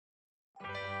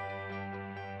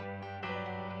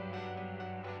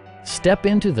Step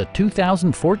into the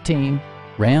 2014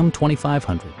 Ram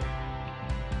 2500.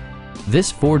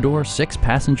 This four-door,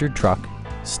 six-passenger truck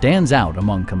stands out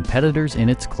among competitors in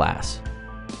its class.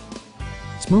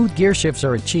 Smooth gear shifts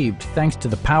are achieved thanks to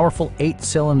the powerful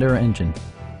 8-cylinder engine.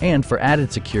 And for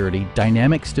added security,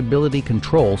 dynamic stability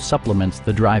control supplements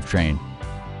the drivetrain.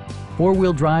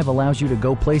 Four-wheel drive allows you to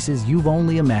go places you've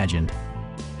only imagined.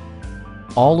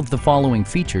 All of the following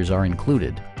features are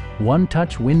included: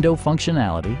 one-touch window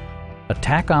functionality, a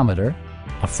tachometer,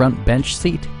 a front bench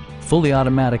seat, fully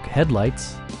automatic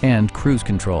headlights, and cruise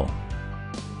control.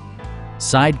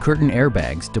 Side curtain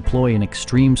airbags deploy in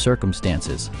extreme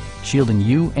circumstances, shielding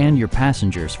you and your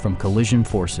passengers from collision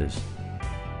forces.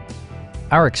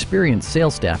 Our experienced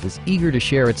sales staff is eager to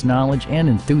share its knowledge and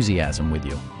enthusiasm with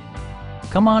you.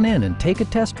 Come on in and take a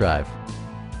test drive.